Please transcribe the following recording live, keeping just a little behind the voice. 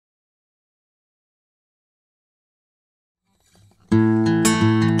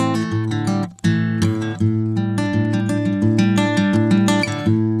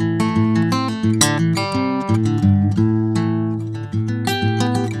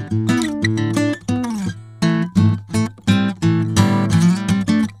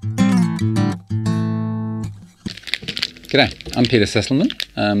G'day, I'm Peter Sesselman.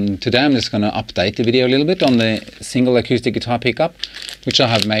 Today I'm just going to update the video a little bit on the single acoustic guitar pickup, which I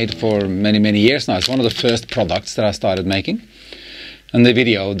have made for many years now. It's one of the first products that I started making. And the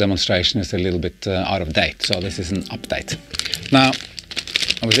video demonstration is a little bit out of date, so this is an update. Now,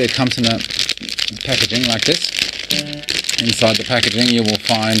 obviously it comes in a packaging like this. Inside the packaging you will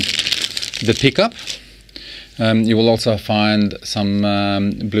find the pickup. You will also find some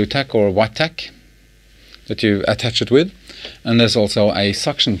blue tack or white tack that you attach it with, and there's also a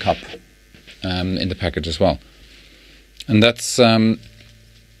suction cup in the package as well. And that's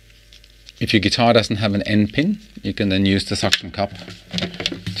if your guitar doesn't have an end pin, you can then use the suction cup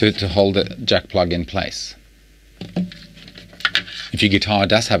to hold the jack plug in place. If your guitar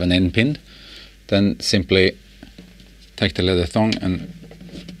does have an end pin, then simply take the leather thong and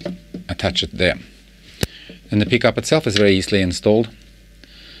attach it there. And the pickup itself is very easily installed.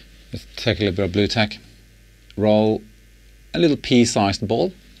 Just take a little bit of blue tack, roll a little pea-sized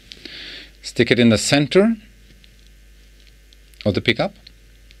ball, stick it in the center of the pickup,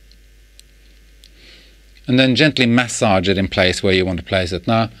 and then gently massage it in place where you want to place it.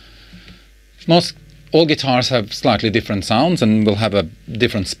 Now, all guitars have slightly different sounds and will have a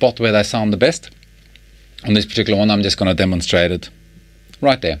different spot where they sound the best. On this particular one, I'm just going to demonstrate it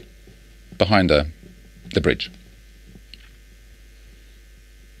right there, behind the bridge.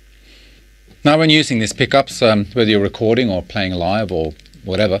 Now, when using these pickups, whether you're recording or playing live or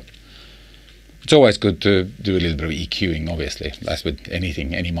whatever, it's always good to do a little bit of EQing, obviously. That's with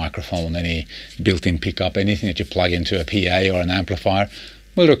anything, any microphone, any built-in pickup, anything that you plug into a PA or an amplifier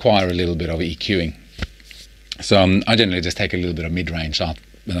will require a little bit of EQing. So I generally just take a little bit of mid-range out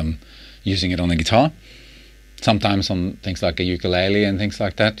when I'm using it on the guitar. Sometimes on things like a ukulele and things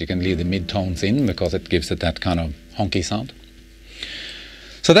like that, you can leave the mid-tones in because it gives it that kind of honky sound.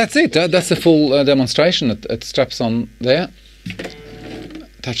 So that's it. That's the full demonstration. It straps on there,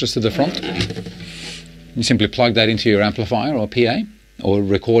 attaches to the front. You simply plug that into your amplifier or PA or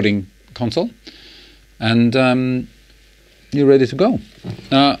recording console, and you're ready to go.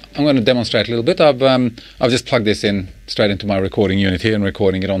 Now I'm going to demonstrate a little bit. I've just plugged this in straight into my recording unit here and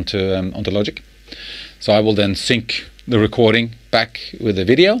recording it onto Logic. So I will then sync the recording back with the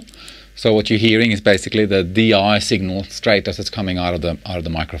video. So what you're hearing is basically the D.I.Y signal straight as it's coming out of the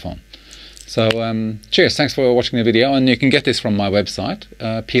microphone. So cheers, thanks for watching the video, and you can get this from my website,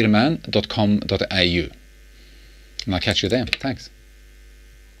 peterman.com.au. And I'll catch you there. Thanks.